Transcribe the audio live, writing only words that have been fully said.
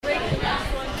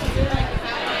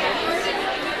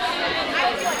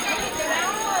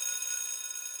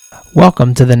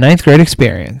Welcome to the 9th grade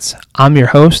experience. I'm your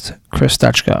host, Chris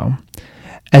Dutchko.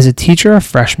 As a teacher of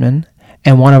freshmen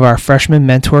and one of our freshman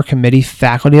mentor committee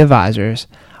faculty advisors,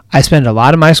 I spend a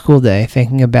lot of my school day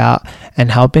thinking about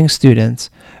and helping students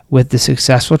with the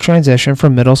successful transition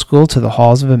from middle school to the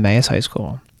halls of Emmaus High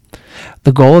School.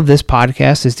 The goal of this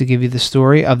podcast is to give you the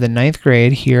story of the 9th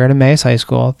grade here at Emmaus High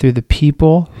School through the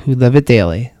people who live it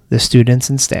daily, the students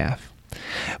and staff.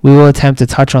 We will attempt to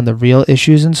touch on the real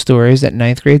issues and stories that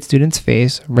 9th grade students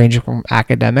face, ranging from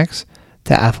academics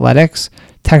to athletics,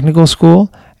 technical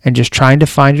school, and just trying to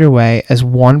find your way as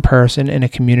one person in a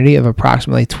community of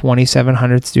approximately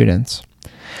 2,700 students.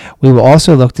 We will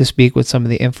also look to speak with some of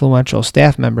the influential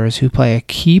staff members who play a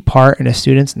key part in a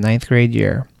student's 9th grade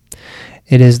year.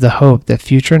 It is the hope that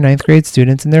future 9th grade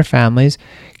students and their families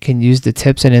can use the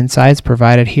tips and insights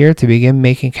provided here to begin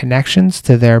making connections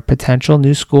to their potential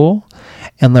new school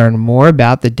and learn more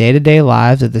about the day-to-day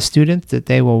lives of the students that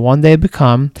they will one day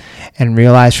become and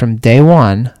realize from day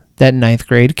one that 9th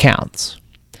grade counts.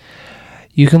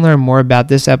 You can learn more about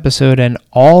this episode and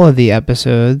all of the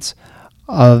episodes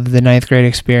of the 9th grade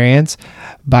experience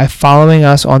by following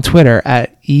us on Twitter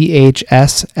at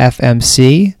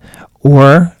EHSFMC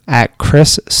or at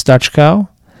Chris Stutchko,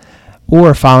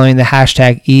 or following the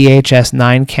hashtag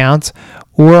EHS9counts,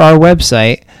 or our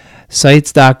website,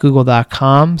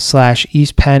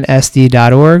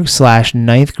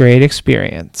 sites.google.com/eastpennsd.org/9th grade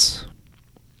experience.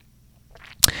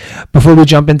 Before we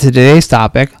jump into today's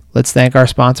topic, let's thank our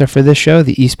sponsor for this show,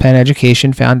 the East Penn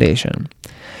Education Foundation.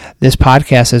 This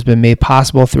podcast has been made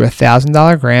possible through a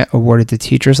 $1,000 grant awarded to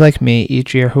teachers like me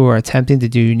each year who are attempting to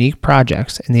do unique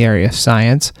projects in the area of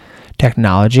science,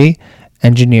 technology,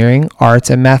 engineering, arts,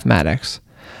 and mathematics.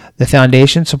 The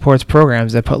foundation supports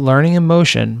programs that put learning in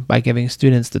motion by giving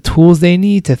students the tools they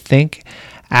need to think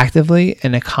actively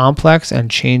in a complex and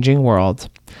changing world.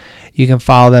 You can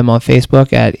follow them on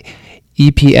Facebook at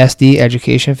EPSD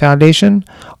Education Foundation,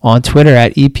 on Twitter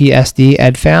at EPSD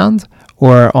EdFound,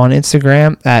 or on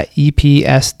Instagram at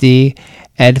EPSD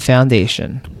Ed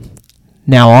Foundation.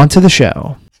 Now on to the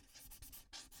show.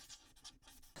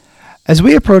 As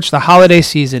we approach the holiday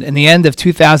season and the end of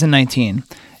 2019,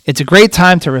 it's a great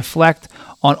time to reflect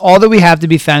on all that we have to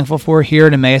be thankful for here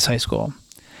at Emmaus High School.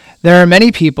 There are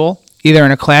many people, either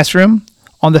in a classroom,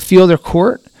 on the field or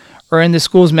court, or in the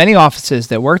school's many offices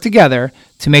that work together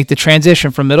to make the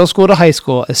transition from middle school to high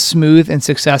school as smooth and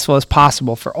successful as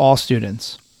possible for all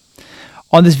students.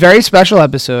 On this very special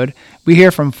episode, we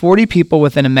hear from 40 people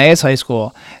within Emmaus High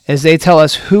School as they tell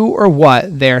us who or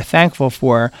what they are thankful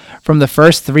for from the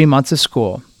first 3 months of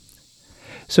school.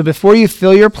 So before you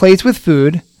fill your plates with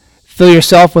food, fill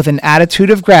yourself with an attitude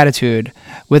of gratitude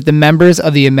with the members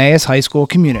of the Emmaus High School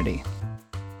community.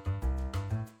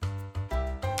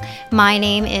 My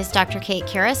name is Dr. Kate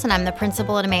Karras, and I'm the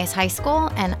principal at Emmaus High School,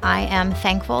 and I am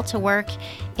thankful to work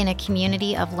in a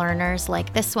community of learners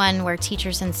like this one, where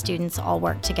teachers and students all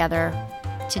work together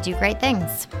to do great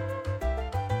things.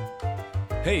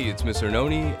 Hey, it's Mr.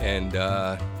 Noni, and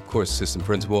of course, assistant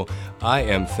principal. I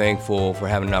am thankful for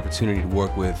having an opportunity to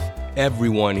work with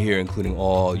everyone here, including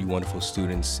all you wonderful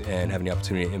students, and having the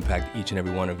opportunity to impact each and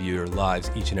every one of your lives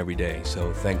each and every day.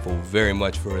 So thankful very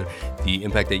much for the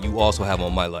impact that you also have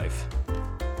on my life.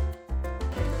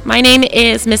 My name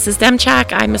is Mrs.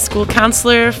 Demchak. I'm a school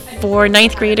counselor for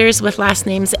 9th graders with last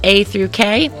names A through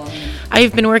K.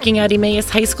 I've been working at Emmaus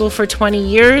High School for 20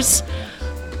 years.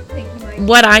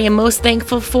 What I am most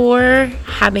thankful for,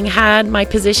 having had my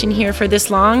position here for this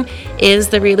long, is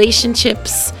the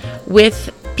relationships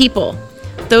with people.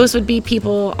 Those would be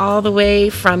people all the way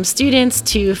from students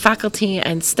to faculty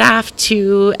and staff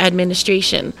to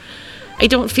administration. I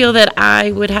don't feel that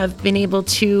I would have been able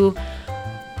to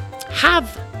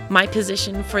have my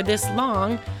position for this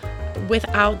long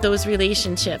without those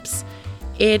relationships.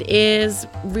 It is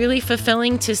really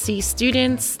fulfilling to see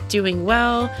students doing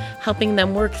well, helping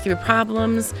them work through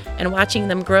problems, and watching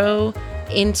them grow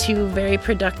into very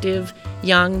productive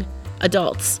young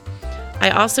adults. I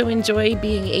also enjoy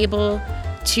being able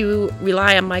to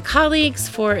rely on my colleagues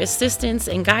for assistance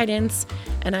and guidance,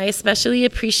 and I especially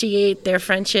appreciate their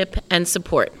friendship and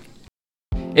support.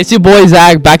 It's your boy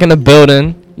Zach back in the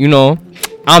building.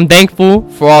 I'm thankful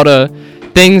for all the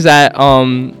things that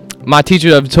my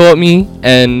teachers have taught me,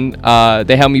 and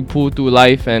they helped me pull through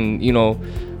life and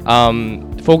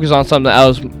focus on something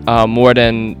else more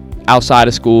than outside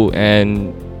of school,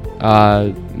 and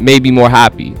made me more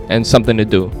happy and something to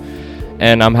do.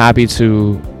 And I'm happy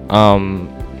to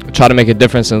try to make a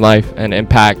difference in life and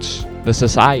impact the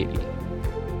society.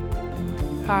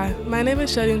 Hi, my name is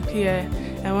Sheldyne Pierre,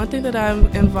 and one thing that I'm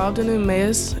involved in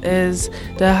Emmaus is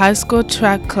the high school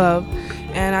track club,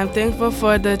 And I'm thankful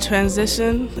for the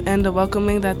transition and the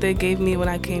welcoming that they gave me when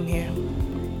I came here.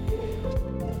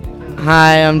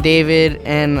 Hi, I'm David,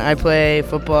 and I play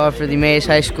football for the Emmaus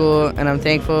High School, and I'm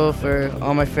thankful for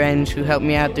all my friends who helped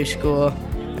me out through school.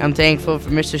 I'm thankful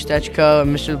for Mr. Stechko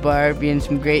and Mr. Bar being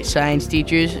some great science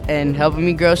teachers and helping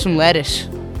me grow some lettuce.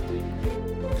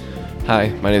 Hi,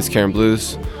 my name is Karen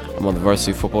Blues. I'm on the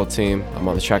varsity football team, I'm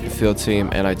on the track and field team,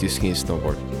 and I do ski and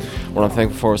snowboard. What I'm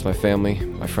thankful for is my family,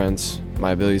 my friends,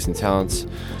 my abilities and talents,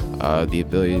 the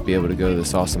ability to be able to go to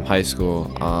this awesome high school,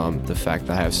 the fact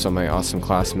that I have so many awesome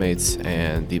classmates,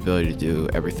 and the ability to do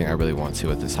everything I really want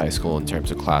to at this high school in terms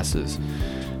of classes.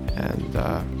 And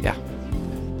yeah.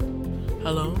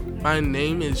 Hello, my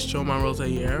name is Jhomar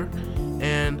Rosaliere,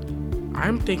 and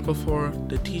I'm thankful for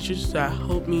the teachers that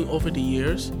helped me over the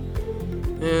years.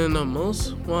 And the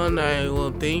most one I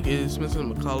will thank is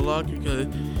Mrs. McCulloch, because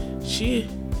she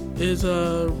is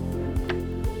a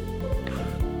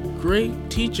great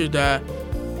teacher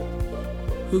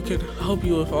who can help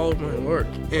you with all of my work.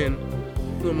 And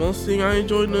the most thing I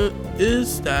enjoy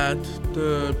is that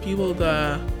the people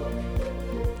that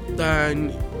I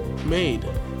made.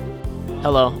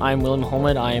 Hello, I'm William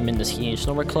Holmwood. I am in the Ski and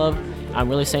Snowboard Club. I'm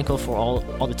really thankful for all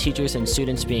the teachers and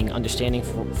students being understanding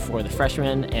for the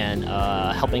freshmen and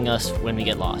helping us when we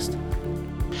get lost.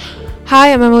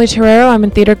 Hi, I'm Emily Terrero. I'm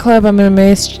in theater club. I'm an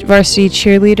Emmaus varsity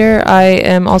cheerleader. I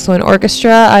am also in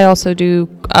orchestra. I also do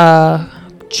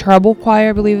treble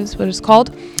choir, I believe is what it's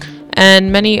called,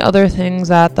 and many other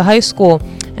things at the high school.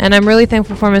 And I'm really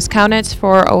thankful for Ms. Kaunitz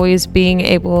for always being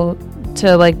able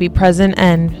to be present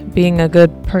and being a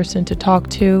good person to talk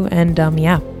to. And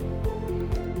yeah.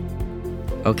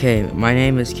 Okay, my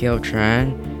name is Kaleb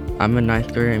Tran. I'm a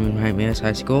 9th grader in Emmaus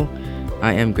High School.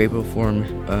 I am grateful for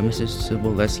Mrs.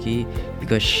 Soboleski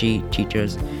because she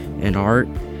teaches in art,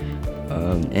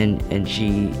 and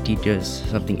she teaches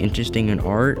something interesting in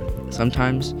art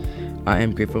sometimes. I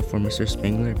am grateful for Mr.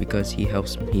 Spangler because he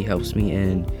helps me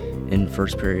in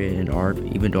first period in art,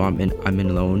 even though I'm in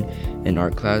alone in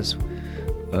art class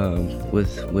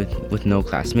with no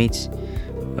classmates,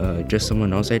 just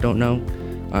someone else I don't know.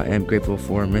 I am grateful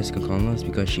for Ms. Kakonlas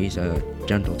because she's a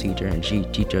gentle teacher and she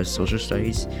teaches social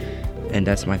studies, and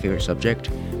that's my favorite subject.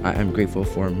 I am grateful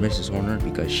for Mrs. Horner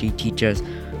because she teaches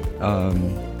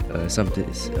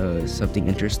something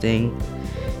interesting,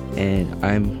 and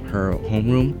I'm her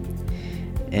homeroom.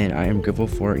 And I am grateful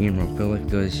for Ian Rompilla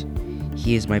because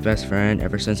he is my best friend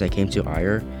ever since I came to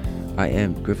IRE. I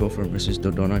am grateful for Mrs.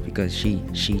 Dodona because she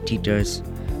teaches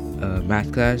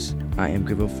math class. I am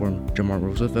grateful for Jhomar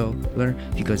Rosaliere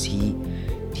because he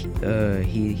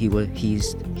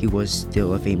was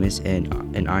still famous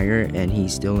in IRE, and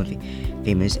he's still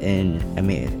famous in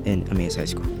Emmaus High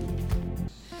School.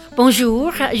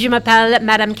 Bonjour, je m'appelle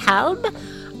Madame Kalb.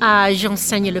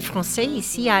 J'enseigne le français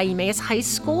ici à Emmaus High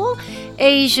School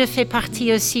et je fais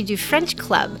partie aussi du French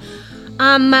Club.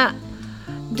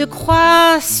 De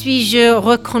quoi suis-je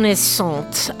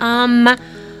reconnaissante?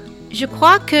 Je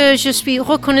crois que je suis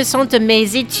reconnaissante de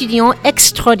mes étudiants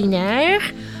extraordinaires,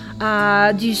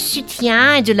 du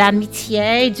soutien et de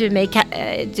l'amitié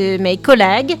de mes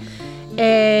collègues,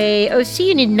 et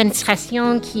aussi une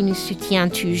administration qui nous soutient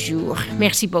toujours.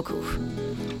 Merci beaucoup.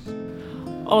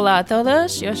 Hola a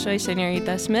todos, yo soy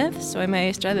señorita Smith, soy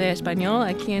maestra de español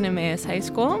aquí en Emmaus High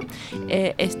School.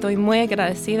 Estoy muy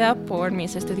agradecida por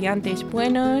mis estudiantes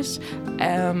buenos,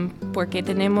 porque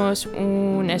tenemos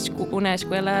una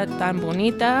escuela tan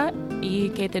bonita y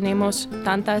que tenemos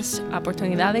tantas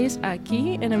oportunidades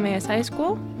aquí en Emmaus High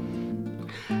School.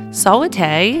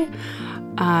 Salute,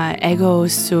 ego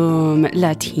sum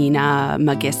Latina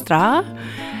magistra.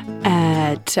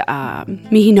 Et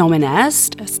mihi nomen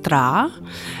est Stra,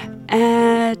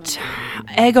 et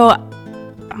ego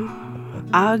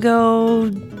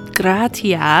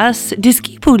gratias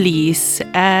discipulis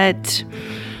et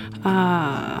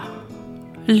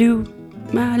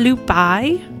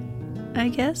lupai, I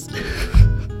guess.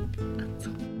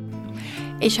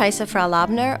 Ich heiße Frau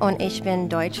Laubner und ich bin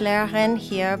Deutschlehrerin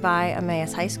hier bei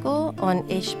Emmaus High School, und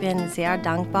ich bin sehr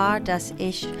dankbar, dass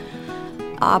ich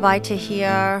arbeite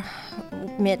hier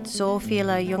mit so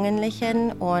vielen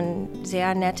Jugendlichen und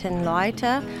sehr netten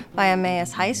Leuten bei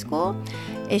Emmaus High School.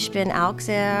 Ich bin auch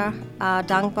sehr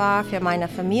dankbar für meine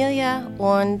Familie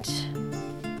und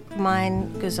meine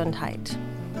Gesundheit.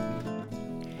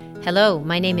 Hello,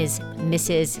 my name is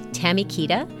Mrs. Tammy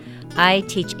Kita. I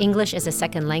teach English as a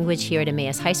second language here at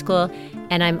Emmaus High School,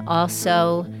 and I'm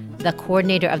also the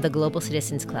coordinator of the Global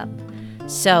Citizens Club.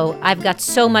 So I've got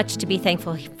so much to be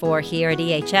thankful for here at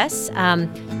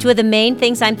EHS. Two of the main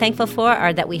things I'm thankful for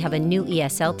are that we have a new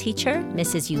ESL teacher,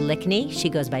 Mrs. Ulickney. She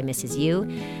goes by Mrs. U.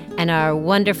 And our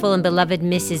wonderful and beloved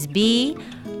Mrs. B.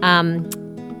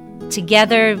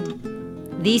 Together,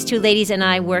 these two ladies and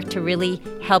I work to really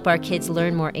help our kids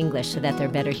learn more English so that they're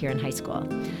better here in high school.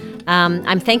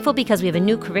 I'm thankful because we have a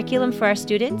new curriculum for our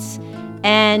students.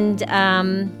 And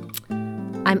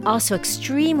I'm also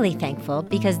extremely thankful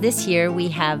because this year we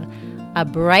have a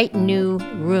bright new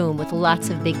room with lots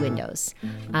of big windows.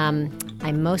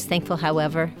 I'm most thankful,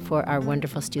 however, for our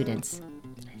wonderful students.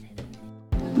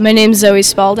 My name's Zoe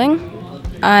Spalding.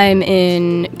 I'm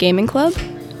in Gaming Club,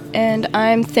 and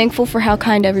I'm thankful for how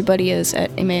kind everybody is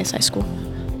at Emmaus High School.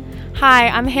 Hi,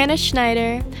 I'm Hannah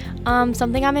Schneider.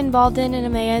 Something I'm involved in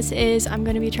Emmaus is I'm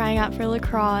going to be trying out for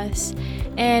lacrosse,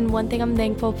 and one thing I'm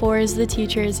thankful for is the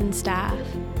teachers and staff.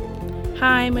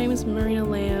 Hi, my name is Marina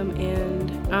Lamb,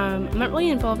 and I'm not really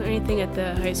involved in anything at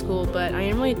the high school, but I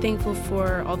am really thankful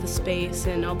for all the space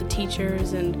and all the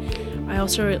teachers, and I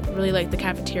also really like the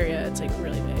cafeteria. It's like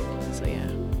really big, so yeah.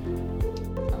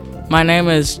 My name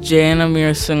is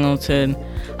Jaiden Singleton.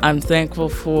 I'm thankful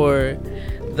for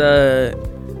the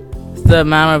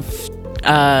amount of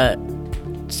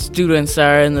students that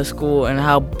are in the school and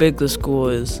how big the school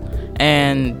is,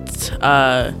 and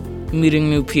meeting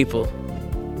new people.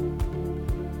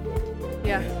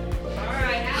 Yeah.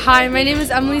 Hi, my name is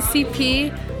Emily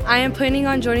CP. I am planning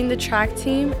on joining the track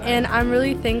team, and I'm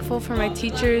really thankful for my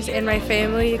teachers and my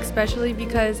family, especially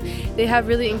because they have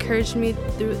really encouraged me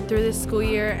through this school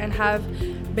year and have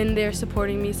been there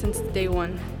supporting me since day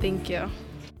one. Thank you.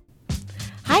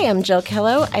 Hi, I'm Jill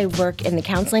Killo. I work in the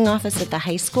counseling office at the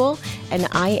high school, and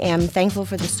I am thankful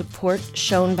for the support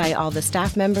shown by all the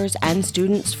staff members and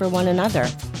students for one another.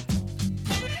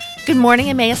 Good morning,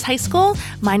 Emmaus High School.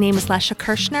 My name is Lesha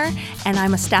Kershner, and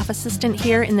I'm a staff assistant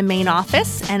here in the main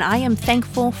office, and I am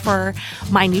thankful for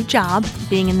my new job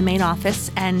being in the main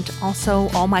office, and also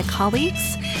all my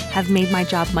colleagues have made my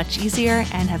job much easier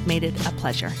and have made it a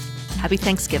pleasure. Happy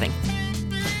Thanksgiving.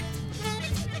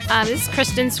 This is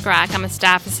Kristen Scrak. I'm a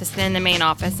staff assistant in the main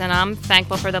office, and I'm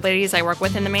thankful for the ladies I work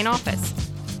with in the main office.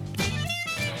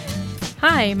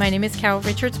 Hi, my name is Carol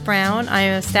Richards-Brown. I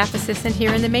am a staff assistant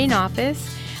here in the main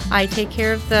office. I take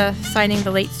care of signing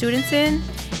the late students in.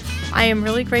 I am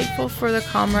really grateful for the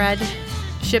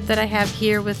comradeship that I have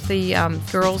here with the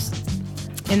girls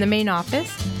in the main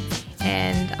office.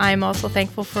 And I'm also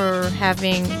thankful for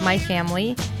having my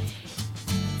family.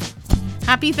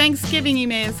 Happy Thanksgiving,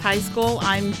 Emmaus High School.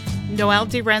 I'm Noelle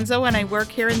DeRienzo, and I work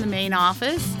here in the main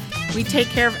office. We take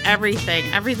care of everything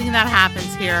that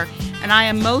happens here. And I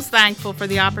am most thankful for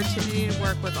the opportunity to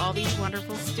work with all these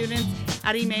wonderful students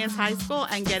at Emmaus High School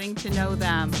and getting to know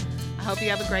them. I hope you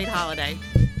have a great holiday.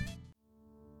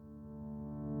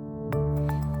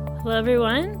 Hello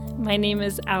everyone, my name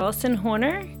is Alison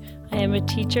Horner. I am a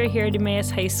teacher here at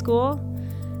Emmaus High School.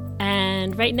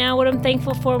 And right now what I'm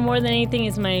thankful for more than anything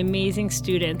is my amazing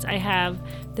students. I have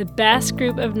the best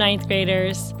group of 9th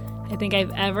graders I think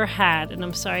I've ever had. And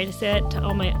I'm sorry to say that to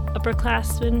all my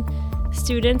upperclassmen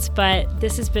students, but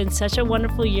this has been such a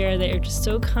wonderful year. They are just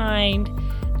so kind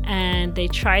and they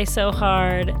try so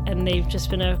hard, and they've just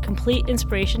been a complete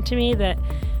inspiration to me that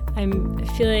I'm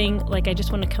feeling like I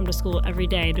just want to come to school every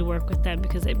day to work with them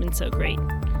because they've been so great.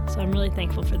 So I'm really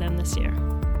thankful for them this year.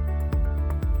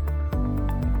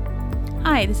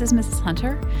 Hi, this is Mrs.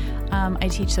 Hunter. I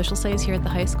teach social studies here at the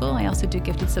high school. I also do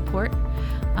gifted support.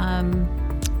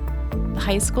 The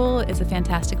high school is a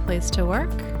fantastic place to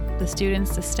work. The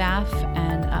students, the staff,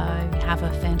 and have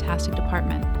a fantastic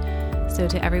department. So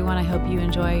to everyone, I hope you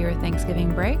enjoy your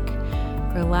Thanksgiving break,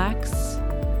 relax,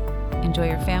 enjoy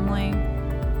your family.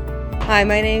 Hi,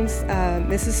 my name's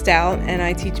Mrs. Stout, and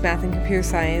I teach math and computer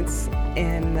science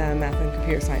in the math and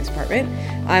computer science department.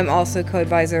 I'm also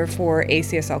co-advisor for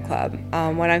ACSL Club.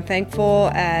 What I'm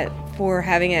thankful for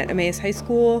having at Emmaus High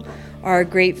School are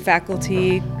great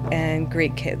faculty and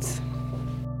great kids.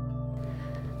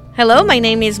 Hello, my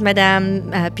name is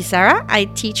Madame Pissarra. I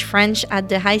teach French at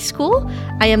the high school.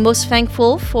 I am most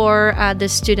thankful for the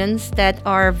students that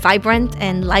are vibrant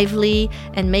and lively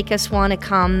and make us want to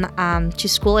come to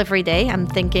school every day. I'm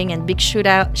thinking, and big shout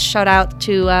out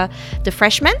to the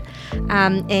freshmen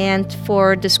and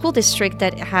for the school district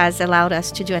that has allowed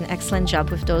us to do an excellent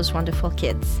job with those wonderful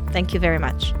kids. Thank you very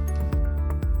much.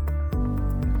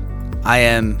 I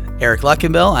am Eric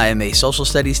Luckenbill. I am a social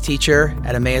studies teacher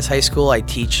at Emmaus High School. I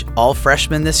teach all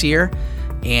freshmen this year,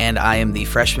 and I am the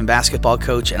freshman basketball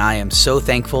coach, and I am so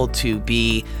thankful to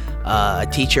be a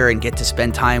teacher and get to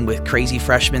spend time with crazy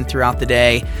freshmen throughout the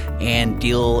day and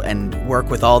deal and work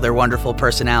with all their wonderful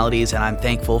personalities. And I'm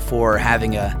thankful for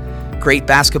having a great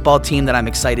basketball team that I'm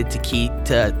excited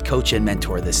to coach and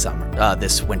mentor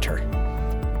this winter.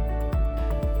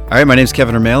 All right, my name is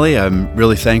Kevin Remaly. I'm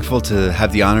really thankful to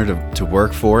have the honor to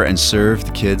work for and serve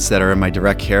the kids that are in my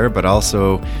direct care, but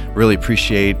also really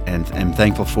appreciate and am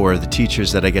thankful for the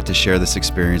teachers that I get to share this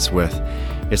experience with.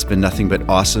 It's been nothing but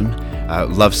awesome.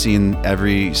 Love seeing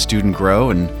every student grow,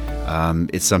 and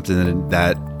it's something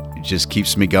that just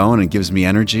keeps me going and gives me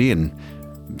energy, and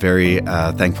very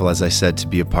thankful, as I said, to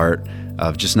be a part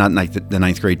of just not like the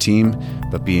ninth grade team,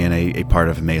 but being a part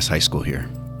of Emmaus High School here.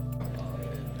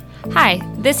 Hi,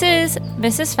 this is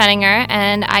Mrs. Pfenninger,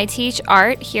 and I teach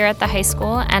art here at the high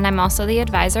school, and I'm also the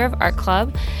advisor of Art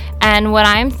Club. And what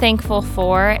I'm thankful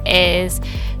for is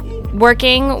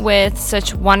working with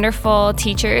such wonderful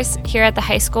teachers here at the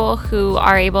high school who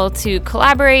are able to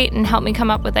collaborate and help me come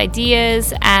up with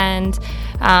ideas and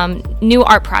new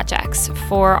art projects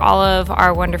for all of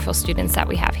our wonderful students that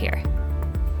we have here.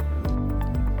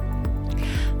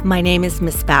 My name is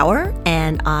Miss Bauer,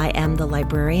 and I am the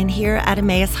librarian here at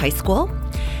Emmaus High School.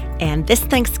 And this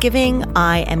Thanksgiving,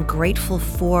 I am grateful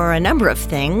for a number of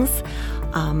things,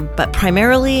 but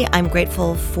primarily I'm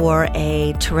grateful for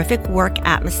a terrific work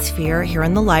atmosphere here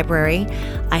in the library.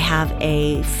 I have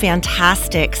a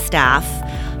fantastic staff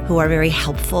who are very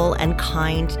helpful and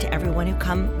kind to everyone who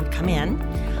would come in.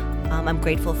 I'm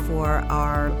grateful for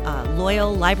our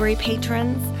loyal library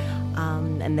patrons.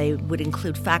 And they would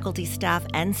include faculty, staff,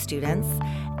 and students.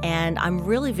 And I'm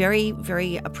really very,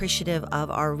 very appreciative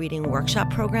of our reading workshop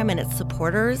program and its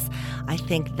supporters. I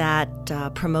think that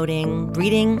promoting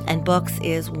reading and books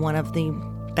is one of the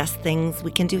best things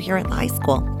we can do here at the high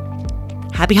school.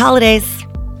 Happy holidays!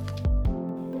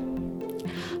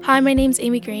 Hi, my name's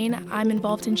Aimee Green. I'm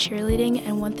involved in cheerleading,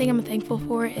 and one thing I'm thankful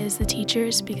for is the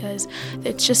teachers, because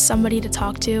it's just somebody to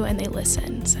talk to and they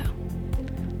listen. So.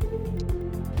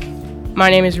 My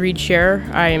name is Reid Scharer.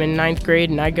 I am in 9th grade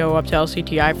and I go up to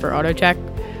LCTI for auto tech.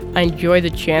 I enjoy the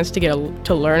chance to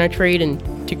to learn a trade and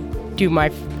to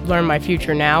learn my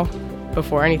future now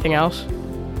before anything else.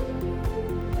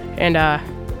 And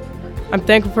I'm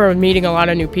thankful for meeting a lot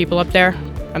of new people up there.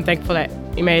 I'm thankful that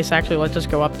Emmaus actually lets us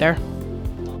go up there.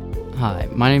 Hi,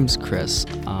 my name is Chris.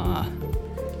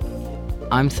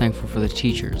 I'm thankful for the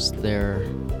teachers. They're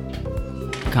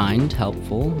kind,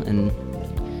 helpful, and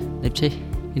they've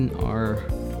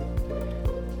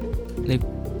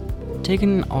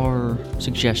taken our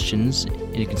suggestions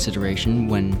into consideration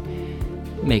when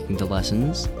making the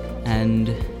lessons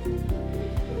and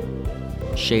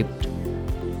shaped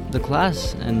the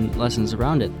class and lessons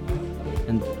around it.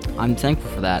 And I'm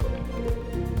thankful for that.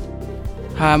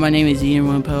 Hi, my name is Ian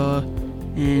Rompilla,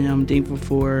 and I'm thankful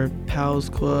for Pals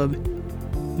Club,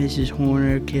 Mrs.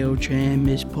 Horner, Kaleb Tran,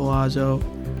 Miss Palazzo,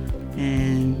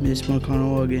 and Miss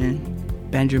McConnell again.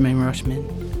 Benjamin Rushman.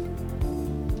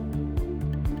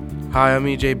 Hi, I'm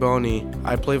EJ Boney.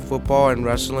 I play football and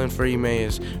wrestling for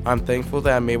Emmaus. I'm thankful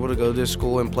that I'm able to go to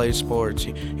school and play sports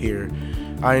here.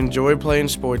 I enjoy playing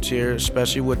sports here,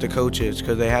 especially with the coaches,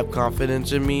 because they have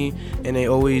confidence in me and they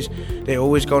always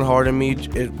go hard on me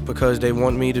because they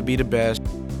want me to be the best.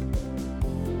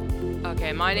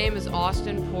 Okay, my name is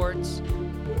Austin Ports.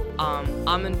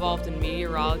 I'm involved in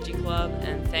Meteorology Club,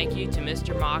 and thank you to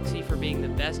Mr. Moxie for being the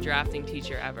best drafting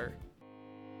teacher ever.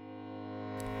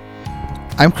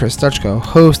 I'm Chris Dutchko,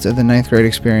 host of the 9th Grade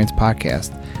Experience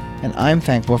podcast, and I'm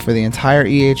thankful for the entire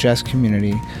EHS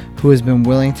community who has been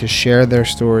willing to share their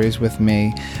stories with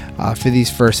me for these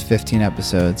first 15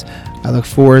 episodes. I look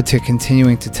forward to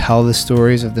continuing to tell the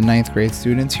stories of the 9th grade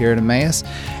students here at Emmaus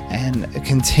and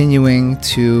continuing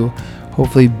to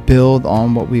hopefully build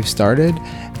on what we've started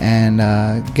and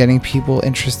getting people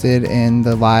interested in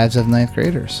the lives of 9th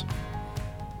graders.